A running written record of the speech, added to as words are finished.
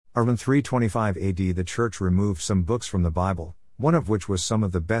Around 325 AD, the Church removed some books from the Bible, one of which was some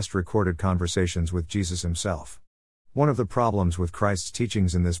of the best recorded conversations with Jesus himself. One of the problems with Christ's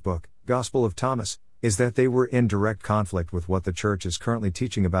teachings in this book, Gospel of Thomas, is that they were in direct conflict with what the Church is currently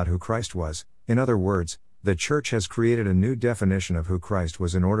teaching about who Christ was. In other words, the Church has created a new definition of who Christ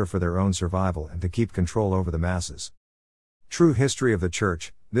was in order for their own survival and to keep control over the masses. True history of the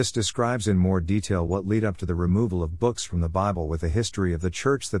Church. This describes in more detail what lead up to the removal of books from the Bible with a history of the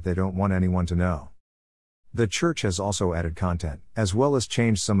Church that they don't want anyone to know. The Church has also added content, as well as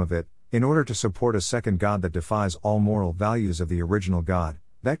changed some of it, in order to support a second God that defies all moral values of the original God,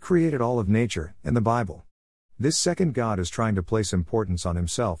 that created all of nature, in the Bible. This second God is trying to place importance on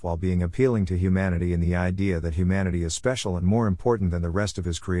himself while being appealing to humanity in the idea that humanity is special and more important than the rest of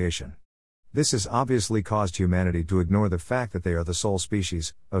his creation. This has obviously caused humanity to ignore the fact that they are the sole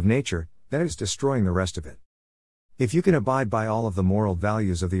species of nature that is destroying the rest of it. If you can abide by all of the moral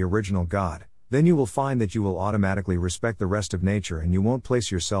values of the original God, then you will find that you will automatically respect the rest of nature and you won't place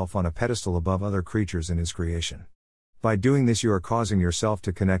yourself on a pedestal above other creatures in his creation. By doing this, you are causing yourself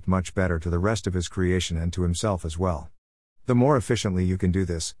to connect much better to the rest of his creation and to himself as well. The more efficiently you can do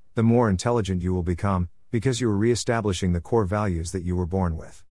this, the more intelligent you will become, because you are re-establishing the core values that you were born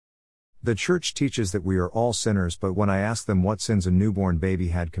with. The Church teaches that we are all sinners, but when I ask them what sins a newborn baby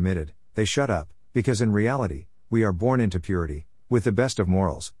had committed, they shut up, because in reality, we are born into purity, with the best of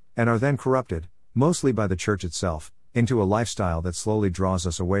morals, and are then corrupted, mostly by the Church itself, into a lifestyle that slowly draws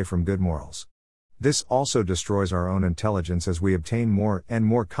us away from good morals. This also destroys our own intelligence as we obtain more and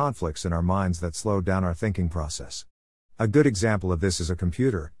more conflicts in our minds that slow down our thinking process. A good example of this is a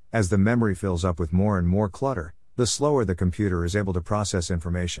computer. As the memory fills up with more and more clutter, the slower the computer is able to process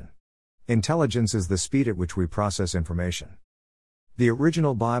information. Intelligence is the speed at which we process information. The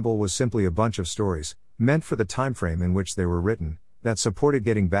original Bible was simply a bunch of stories, meant for the time frame in which they were written, that supported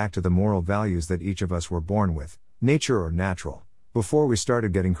getting back to the moral values that each of us were born with, nature or natural, before we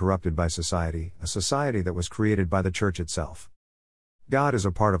started getting corrupted by society, a society that was created by the Church itself. God is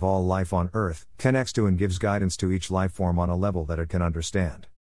a part of all life on earth, connects to and gives guidance to each life form on a level that it can understand.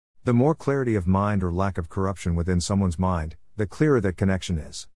 The more clarity of mind or lack of corruption within someone's mind, the clearer that connection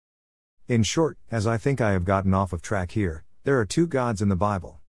is. In short, as I think I have gotten off of track here, there are two gods in the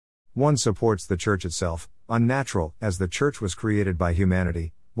Bible. One supports the Church itself, unnatural, as the Church was created by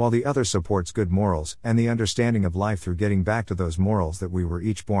humanity, while the other supports good morals and the understanding of life through getting back to those morals that we were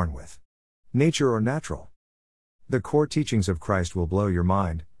each born with. Nature or natural? The core teachings of Christ will blow your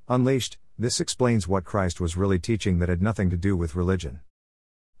mind. Unleashed, this explains what Christ was really teaching that had nothing to do with religion.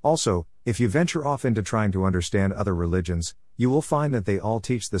 Also, if you venture off into trying to understand other religions, you will find that they all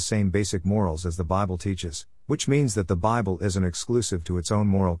teach the same basic morals as the Bible teaches, which means that the Bible isn't exclusive to its own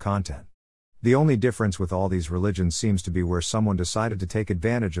moral content. The only difference with all these religions seems to be where someone decided to take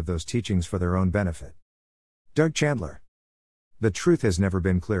advantage of those teachings for their own benefit. Doug Chandler. The truth has never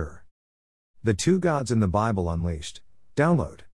been clearer. The Two Gods in the Bible Unleashed. Download.